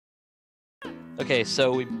Okay,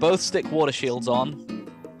 so we both stick water shields on.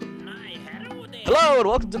 Hello and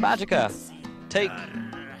welcome to Magicka. Take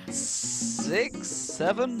 6,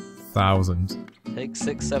 7? 1,000. Take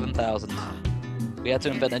 6, 7,000. We had to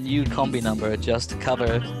invent a new combi number just to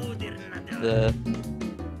cover the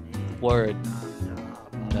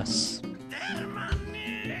wordness.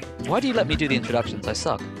 Why do you let me do the introductions? I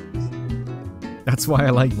suck. That's why I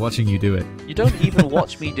like watching you do it. You don't even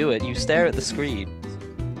watch me do it, you stare at the screen.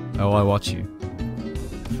 Oh, I watch you.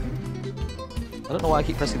 I don't know why I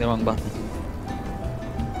keep pressing the wrong button.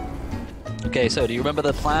 Okay, so do you remember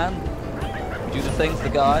the plan? We do the thing for the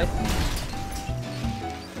guy.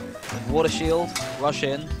 Water shield, rush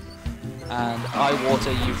in, and I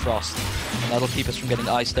water, you frost. And that'll keep us from getting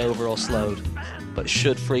iced over or slowed, but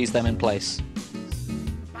should freeze them in place.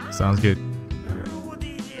 Sounds good.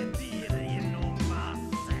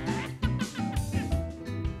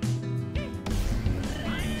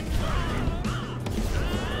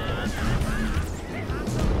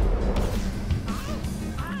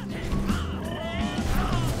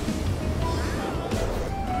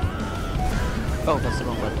 Oh, that's the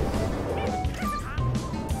wrong button.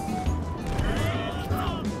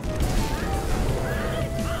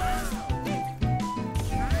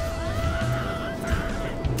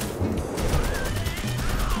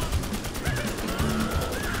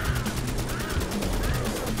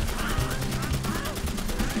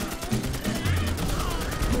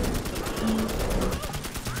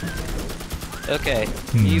 Okay,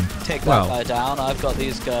 you take that guy down. I've got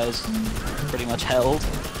these guys pretty much held.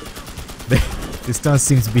 This does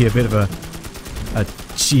seem to be a bit of a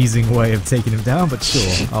cheesing way of taking him down, but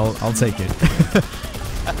sure, I'll take it.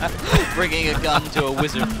 Bringing a gun to a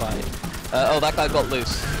wizard fight. Oh, that guy got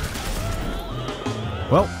loose.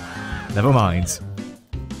 Well, never mind. It's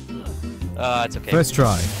okay. First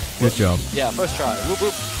try. Good job. Yeah, first try. Whoop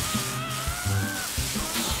whoop.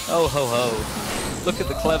 Oh ho ho. Look at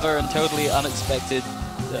the clever and totally unexpected.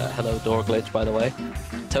 Hello, door glitch, by the way.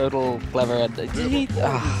 Total clever.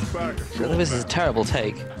 This is a terrible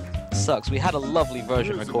take. It sucks. We had a lovely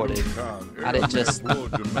version recorded, and it just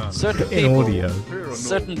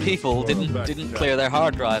certain people didn't clear their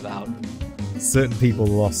hard drive out. Certain people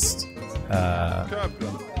lost the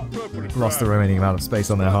remaining amount of space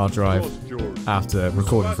on their hard drive after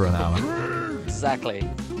recording for an hour. Exactly,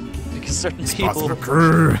 because certain people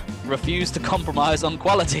refuse to compromise on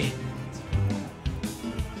quality.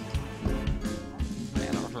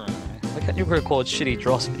 Why can't you record shitty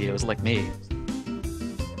Dross videos like me?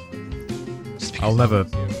 I'll never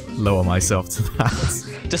lower myself to that.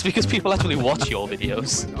 Just because people actually watch your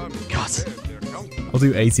videos. God. I'll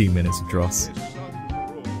do 18 minutes of Dross.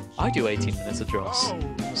 I do 18 minutes of Dross.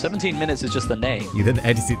 17 minutes is just the name. You then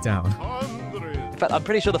edit it down. In fact, I'm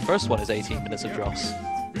pretty sure the first one is 18 minutes of Dross.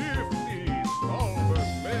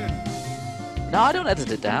 No, I don't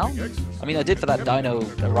edit it down. I mean, I did for that Dino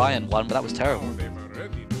Orion one, but that was terrible.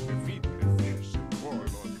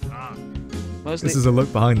 Mostly, this is a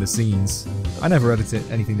look behind the scenes. I never edited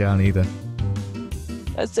anything down either.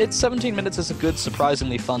 It's 17 minutes is a good,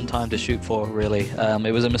 surprisingly fun time to shoot for, really.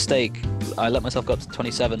 It was a mistake. I let myself go up to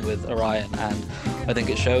 27 with Orion, and I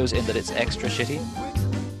think it shows in that it's extra shitty.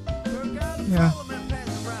 Yeah.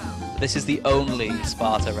 This is the only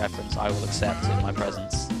Sparta reference I will accept in my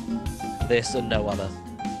presence. This and no other.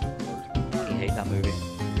 I hate that movie.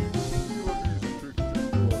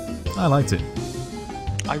 I liked it.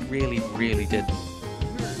 I really, really did.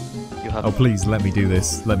 You have. Oh, please, let me do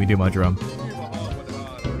this. Let me do my drum.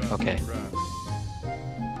 Okay.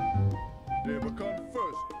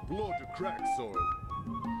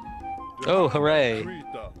 Oh, hooray.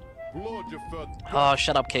 Oh,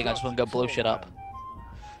 shut up, King. I just want to go blow shit up.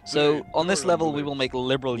 So, on this level, we will make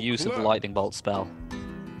liberal use of the lightning bolt spell.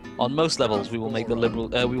 On most levels, we will make liberal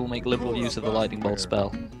use of the lightning bolt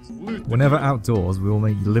spell. Whenever outdoors, we will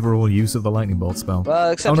make liberal use of the lightning bolt spell.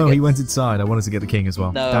 Well, except oh no, he went inside. I wanted to get the king as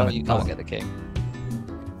well. No, damn it. you can't get the king.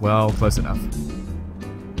 Well, close enough.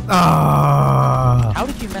 Ah! How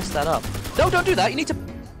did you mess that up? No, don't do that. You need to.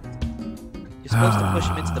 You're supposed to push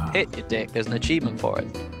him into the pit, you dick. There's an achievement for it.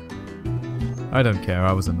 I don't care.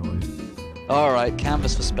 I was annoyed. All right,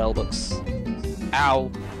 canvas for spellbooks.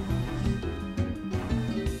 Ow.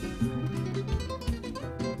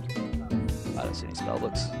 I don't see any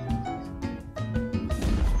spellbooks.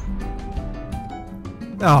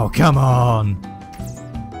 Oh, come on!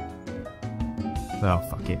 Oh,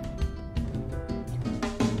 fuck it.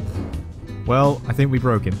 Well, I think we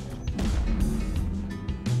broke him.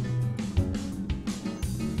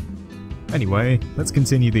 Anyway, let's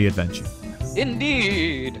continue the adventure.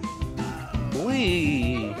 Indeed!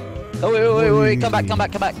 Wee! Oh, wait, come back.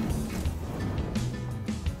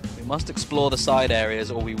 Must explore the side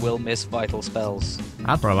areas or we will miss vital spells.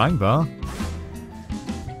 Admiral Angbar?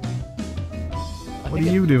 What are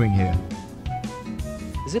you doing here?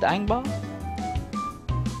 Is it Angbar?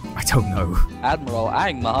 I don't know. Admiral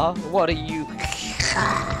Angmar, what are you...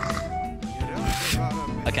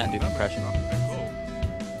 I can't do the impression.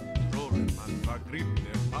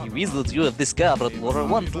 The wizards you have discovered were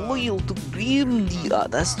once loyal to Grimdy.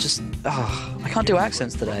 That's just... I can't do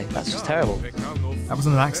accents today. That's just terrible. That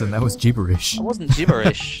wasn't an accent, that was gibberish. That wasn't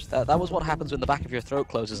gibberish. that was what happens when the back of your throat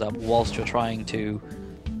closes up whilst you're trying to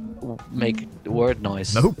make word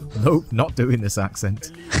noise. Nope, not doing this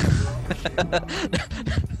accent.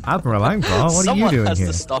 Admiral Angbar, what are you doing here? Someone has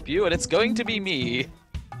to stop you, and it's going to be me.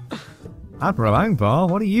 Admiral Angbar,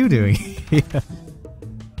 what are you doing here?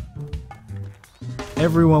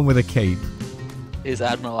 Everyone with a cape is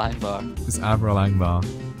Admiral Angbar. Is Admiral Angbar.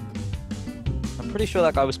 I'm pretty sure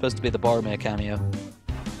that guy was supposed to be the Boromir cameo.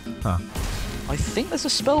 Huh. I think there's a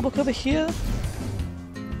spellbook over here.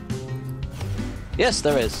 Yes,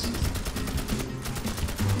 there is.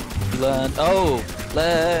 Learn. Oh,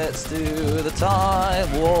 let's do the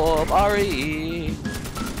time warp. RE.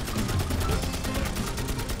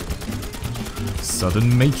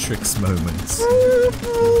 Sudden Matrix moments.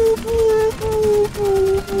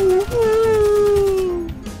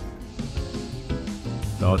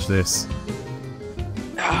 Dodge this.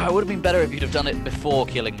 It would have been better if you'd have done it before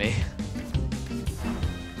killing me.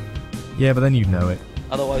 Yeah, but then you'd know it.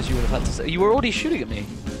 Otherwise you would have had to say... You were already shooting at me.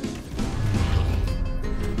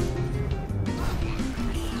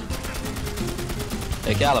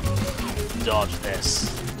 Hey, Callum. Dodge this.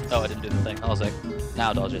 Oh, I didn't do the thing. I was like,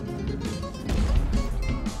 now dodge it.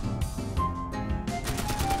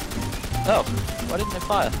 Oh, why didn't it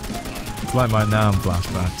fire? It's like my Nam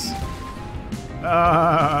flashbacks.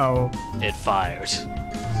 Oh! It fired.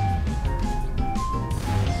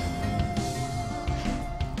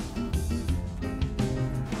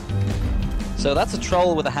 So that's a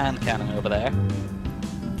troll with a hand cannon over there.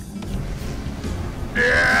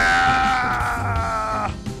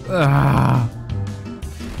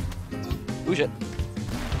 Ooh, shit.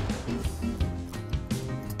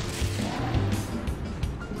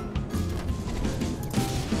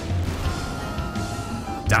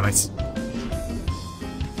 Damn it.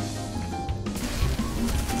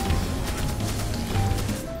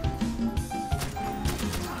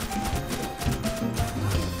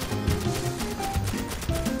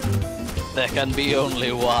 There can be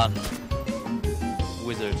only one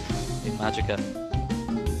wizard in Magicka.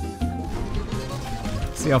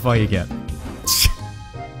 See how far you get. Do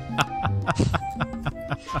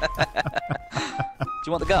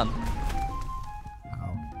you want the gun?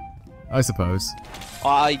 Oh. I suppose.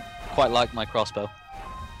 I quite like my crossbow.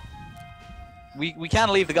 We can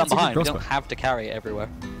leave the gun behind. We don't have to carry it everywhere.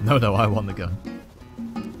 No, I want the gun.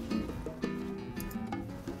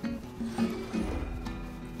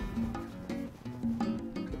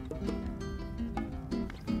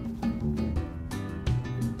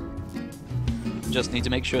 Just need to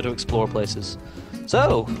make sure to explore places.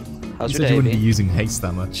 So, how's You your said you day wouldn't been? be using haste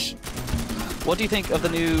that much. What do you think of the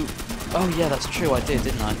new... Oh yeah, that's true, I did,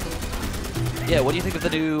 didn't I? Yeah, what do you think of the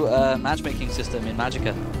new matchmaking system in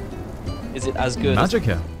Magicka? Is it as good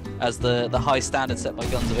as the high standard set by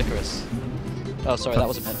Guns of Icarus? Oh, sorry, that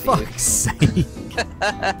wasn't meant for you. Fuck's sake.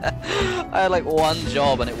 I had like one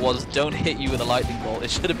job and it was don't hit you with a lightning bolt.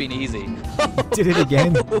 It should have been easy. Did it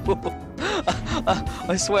again.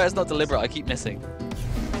 I swear it's not deliberate, I keep missing.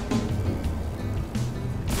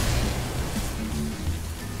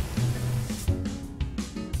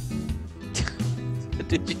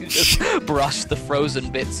 Did you just brush the frozen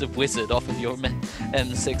bits of Wizard off of your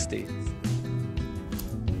M60?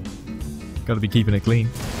 Gotta be keeping it clean.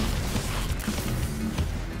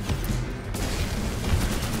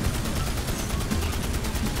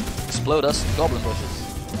 Explode us, goblin bushes.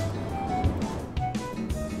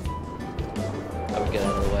 I would get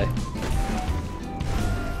out of the way.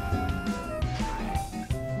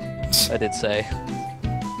 I did say.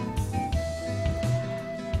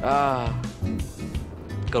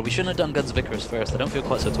 God, we shouldn't have done Guns of Icarus first. I don't feel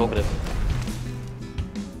quite so talkative.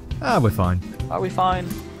 We're fine. Are we fine?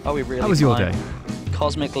 Are we really fine? How was your day?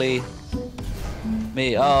 Cosmically...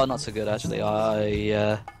 Me? Oh, not so good, actually.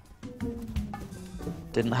 I,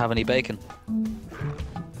 didn't have any bacon.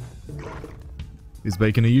 Is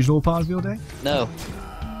bacon a usual part of your day? No.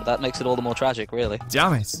 But that makes it all the more tragic, really.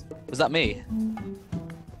 Damn it! Was that me?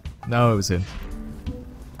 No, it was him.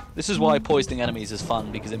 This is why poisoning enemies is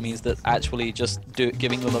fun, because it means that actually just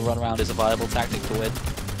giving them a run around is a viable tactic to win.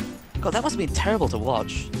 God, that must have been terrible to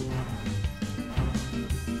watch.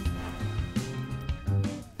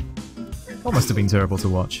 That must have been terrible to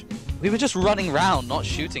watch. We were just running around, not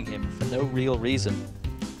shooting him for no real reason.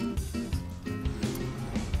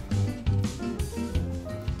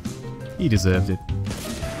 He deserved it.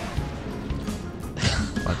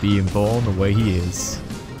 By being born the way he is.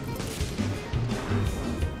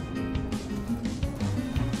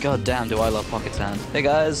 God damn, do I love pocket sand. Hey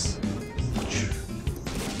guys!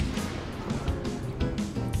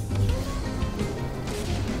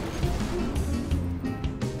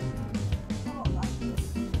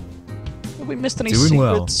 Have we missed any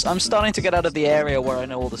secrets? Well. I'm starting to get out of the area where I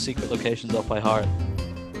know all the secret locations off by heart.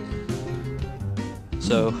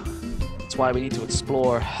 So, that's why we need to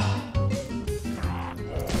explore.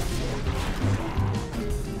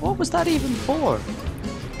 What was that even for?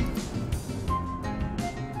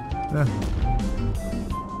 Yeah.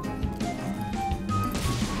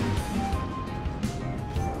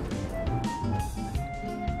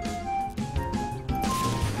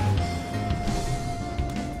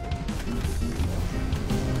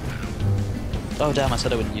 Oh damn, I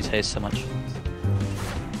said I wouldn't use haste so much.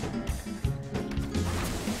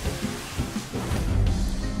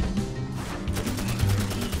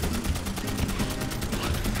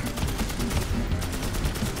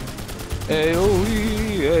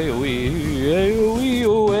 AoE, AoE, AoE,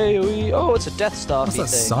 oh, AoE. Oh, it's a Death Star What's thing. that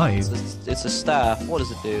scythe? It's a staff. What does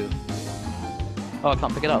it do? Oh, I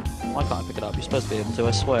can't pick it up. Why can't I pick it up? You're supposed to be able to,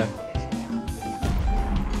 I swear.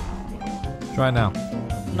 Try it now.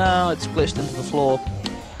 No, it's glitched into the floor.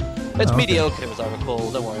 It's okay. mediocre as I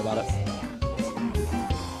recall, don't worry about it.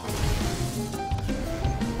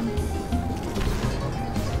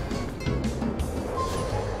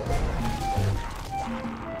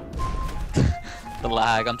 The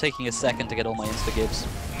lag, I'm taking a second to get all my insta-gives.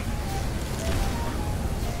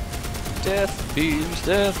 Death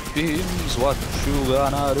beams, what you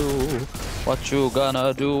gonna do? What you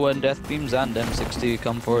gonna do when death beams and M60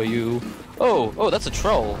 come for you? Oh, that's a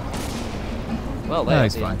troll. Well,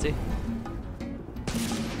 there's the auntie.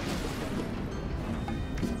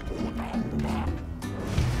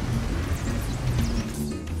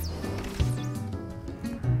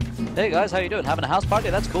 Hey guys, how you doing? Having a house party?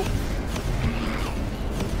 That's cool.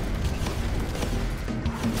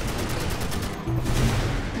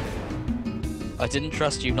 I didn't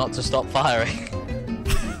trust you not to stop firing.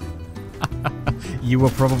 You were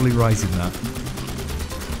probably right in that.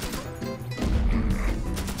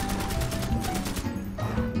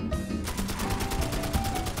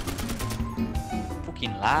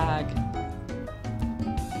 Fucking lag.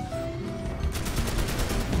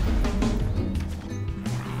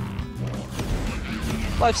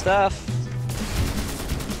 Life staff.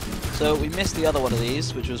 So we missed the other one of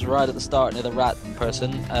these, which was right at the start near the rat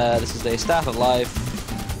person. This is a staff of life,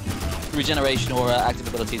 regeneration aura, active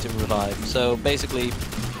ability to revive. So basically,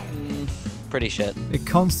 pretty shit. It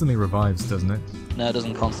constantly revives, doesn't it? No, it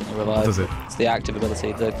doesn't constantly revive. Does it? It's the active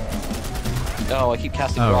ability. Oh, I keep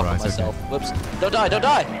casting rock on myself. Okay. Whoops. Don't die, don't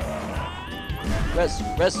die! Res.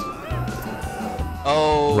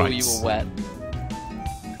 Oh, right. You were wet.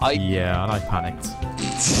 Yeah, and I panicked.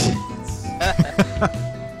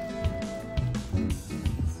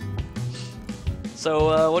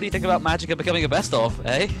 So, what do you think about Magicka becoming a best of,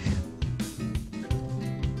 eh?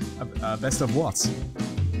 Best of what?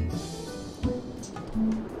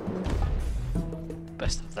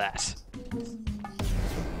 Best of that.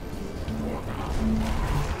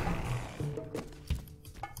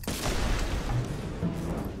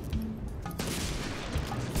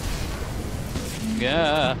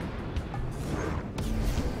 Yeah.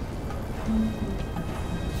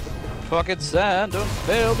 Pocket sand, don't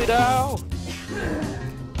fail me now.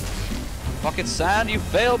 Pocket sand, you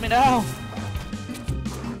failed me now.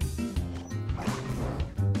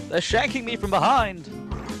 They're shanking me from behind.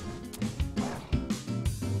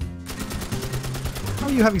 How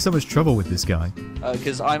are you having so much trouble with this guy?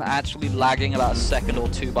 Because I'm actually lagging about a second or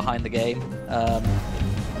two behind the game.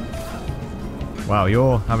 Wow,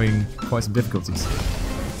 you're having quite some difficulties.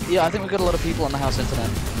 Yeah, I think we've got a lot of people on the house internet.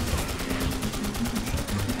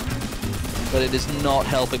 But it is not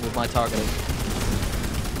helping with my targeting.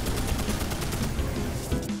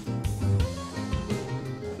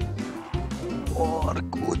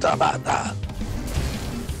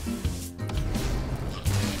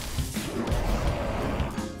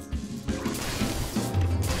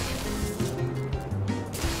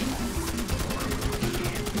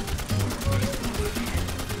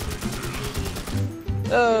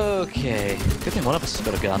 Okay, good thing one of us has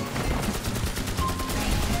got a gun.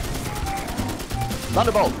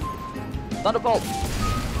 Thunderbolt! Thunderbolt!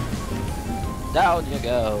 Down you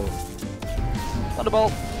go.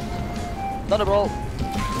 Thunderbolt! Thunderbolt!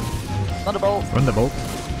 Thunderbolt. Thunderbolt.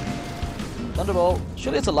 Thunderbolt.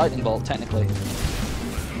 Surely it's a lightning bolt, technically.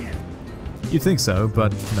 You'd think so,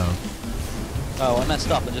 but no. Oh, I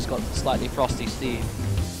messed up and just got slightly frosty steam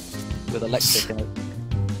with electric in it.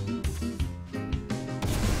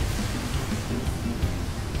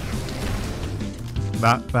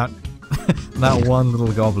 That one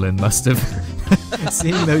little goblin must have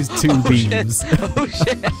seen those two beams. Shit. Oh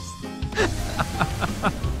shit!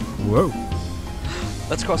 Whoa.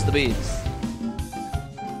 Let's cross the beams.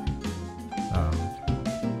 Oh.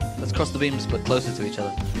 Let's cross the beams, but closer to each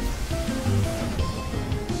other.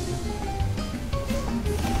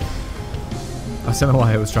 I don't know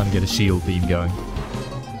why I was trying to get a shield beam going.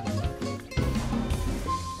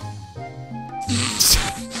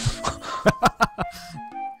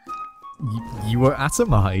 You were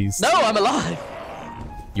atomized. No, I'm alive!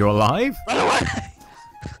 You're alive? Run away!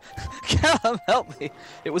 Callum, help me!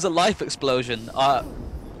 It was a life explosion. Oh,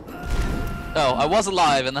 I was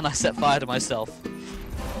alive and then I set fire to myself.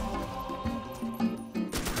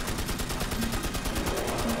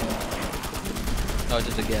 Oh, I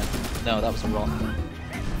did it again. No, that was a rock.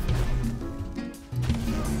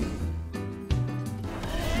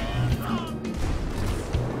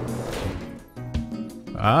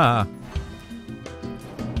 Ah.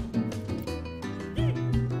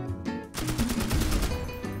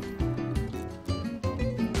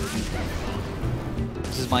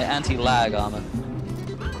 This is my anti-lag armor.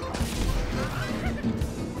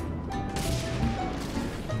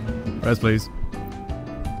 Res, please.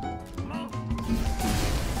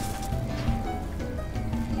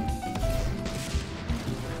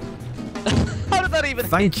 How did that even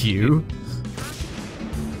Thank you.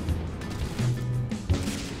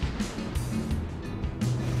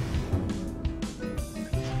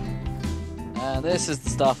 And this is the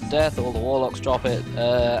Staff of Death, all the warlocks drop it.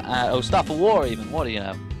 Oh, Staff of War even, what do you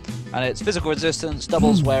know? And it's physical resistance,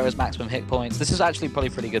 doubles wearer's maximum hit points. This is actually probably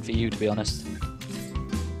pretty good for you, to be honest.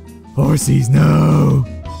 Horsies, no!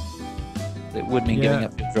 It would mean giving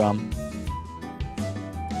up your drum.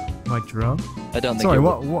 My drum? I don't think. Sorry, it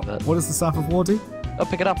what would, does the Staff of War do? Oh,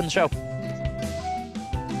 pick it up and show.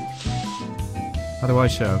 How do I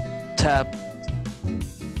show? Tab.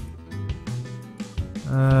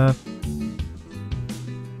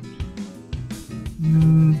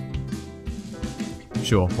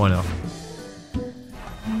 Sure, why not?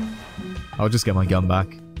 I'll just get my gun back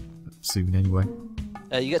soon anyway.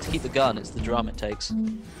 You get to keep the gun, it's the drum it takes.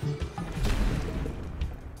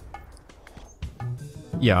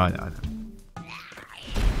 Yeah, I know.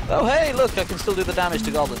 Oh hey, look, I can still do the damage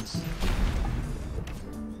to goblins.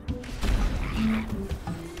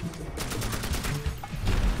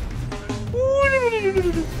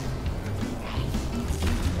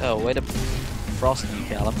 Oh, way to frost me,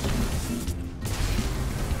 Callum.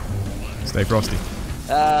 Stay frosty.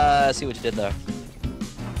 See what you did there.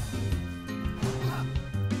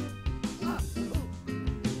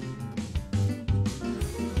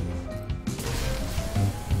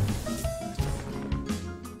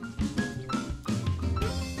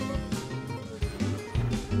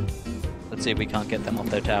 Let's see if we can't get them off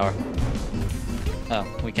their tower. Oh,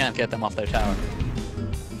 we can't get them off their tower.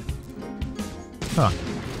 Huh.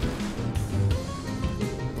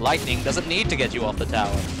 Lightning doesn't need to get you off the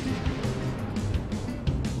tower.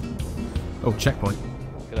 Oh, checkpoint.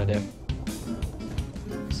 Good idea.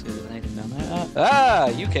 Let's see if there's anything down there. Ah,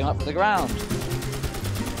 you came up from the ground.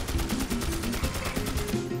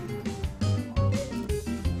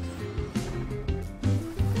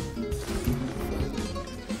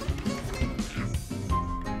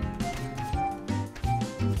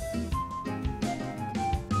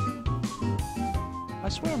 I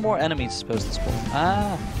swear more enemies are supposed to spawn.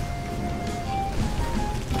 Ah.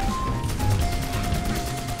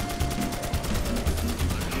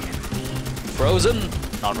 Frozen?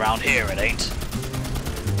 Not round here, it ain't.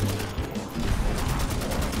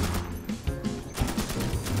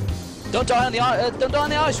 Don't die on the don't die on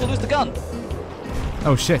the ice. You'll lose the gun.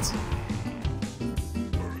 Oh shit!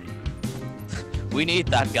 We need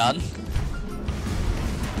that gun.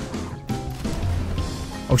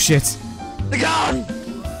 Oh shit! The gun.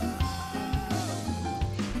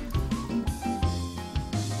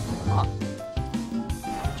 Huh?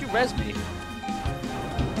 Did you res me?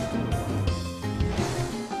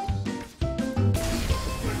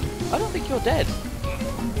 I don't think you're dead.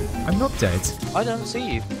 I'm not dead. I don't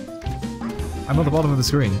see you. I'm at the bottom of the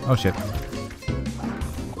screen. Oh shit.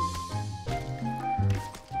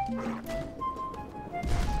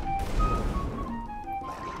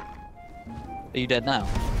 Are you dead now?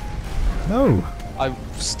 No! I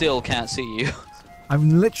still can't see you.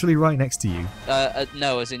 I'm literally right next to you.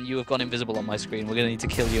 No, as in you have gone invisible on my screen. We're going to need to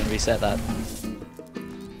kill you and reset that.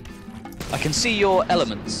 I can see your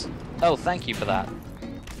elements. Oh, thank you for that.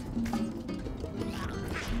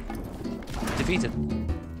 Defeated.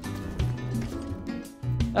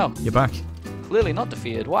 Oh. You're back. Clearly not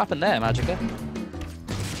defeated. What happened there, Magicka?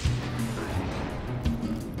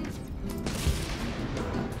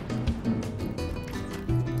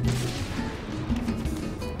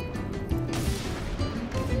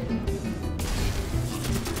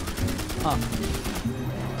 Huh.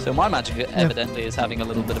 So my Magicka evidently is having a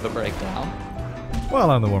little bit of a breakdown.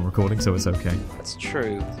 Well, I'm the one recording, so it's okay. That's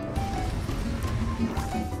true.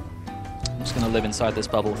 I'm just going to live inside this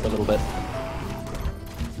bubble for a little bit.